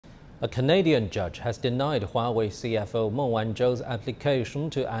A Canadian judge has denied Huawei CFO Meng Wanzhou's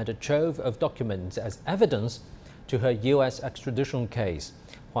application to add a trove of documents as evidence to her U.S. extradition case.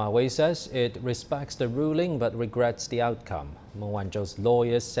 Huawei says it respects the ruling but regrets the outcome. Meng Wanzhou's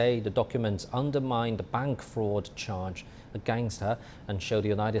lawyers say the documents undermine the bank fraud charge against her and show the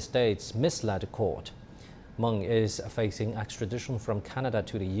United States misled court. Meng is facing extradition from Canada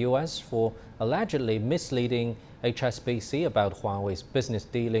to the U.S. for allegedly misleading HSBC about Huawei's business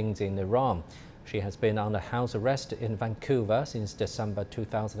dealings in Iran. She has been under house arrest in Vancouver since December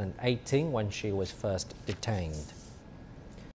 2018 when she was first detained.